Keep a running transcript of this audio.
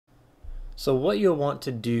So what you'll want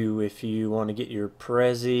to do if you want to get your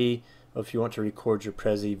Prezi, or if you want to record your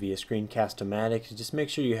Prezi via Screencast-O-Matic, is just make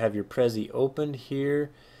sure you have your Prezi opened here,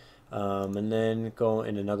 and then go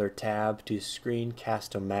in another tab to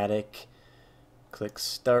Screencast-O-Matic. Click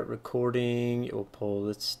Start Recording. It will pull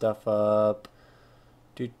this stuff up.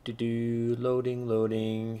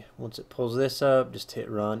 Loading. Once it pulls this up, just hit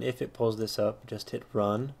Run. If it pulls this up, just hit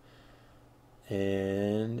Run.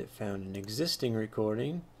 And it found an existing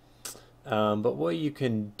recording. But what you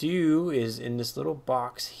can do is in this little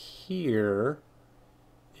box here,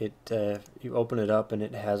 you open it up and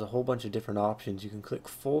it has a whole bunch of different options. You can click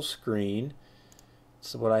full screen.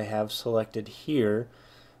 So what I have selected here,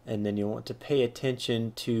 and then you'll want to pay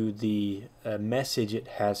attention to the message it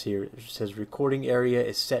has here. It says recording area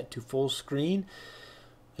is set to full screen,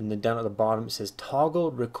 and then down at the bottom it says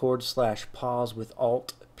toggle record/pause with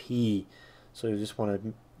Alt P. So you just want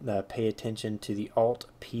to pay attention to the Alt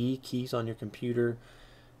P keys on your computer,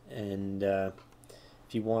 and if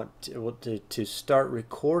you want to start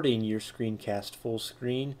recording your screencast full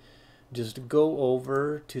screen, just go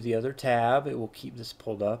over to the other tab. It will keep this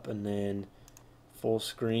pulled up, and then full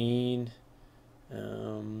screen,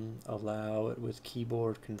 allow it with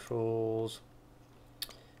keyboard controls,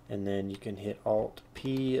 and then you can hit Alt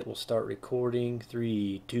P. It will start recording.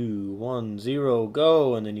 3, 2, 1, 0,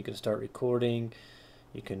 go, and then you can start recording.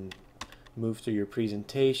 You can move through your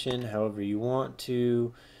presentation however you want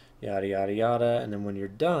to, yada yada yada, and then when you're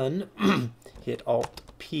done, hit Alt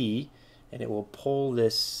P, and it will pull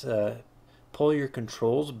this pull your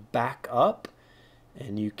controls back up,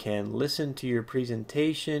 and you can listen to your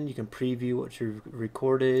presentation. You can preview what you've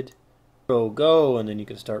recorded. Go, and then you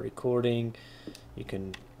can start recording. You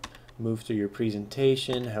can move through your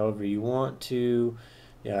presentation however you want to,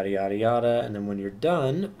 yada yada yada, and then when you're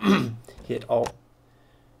done, hit Alt.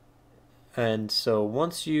 And so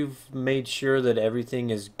once you've made sure that everything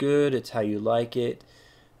is good, it's how you like it,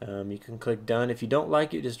 you can click done. If you don't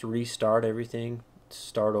like it, just restart everything,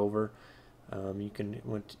 start over. You can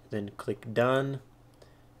then click done,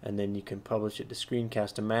 and then you can publish it to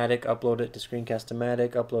Screencast-O-Matic, upload it to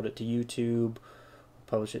Screencast-O-Matic, upload it to YouTube,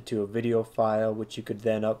 publish it to a video file, which you could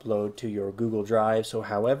then upload to your Google Drive. So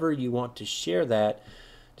however you want to share that,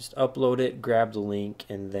 just upload it, grab the link,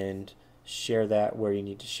 and then share that where you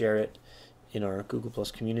need to share it in our Google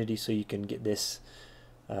Plus community, so you can get this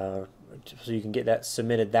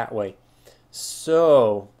submitted that way.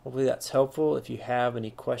 So hopefully that's helpful. If you have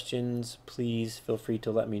any questions, please feel free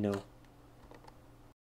to let me know.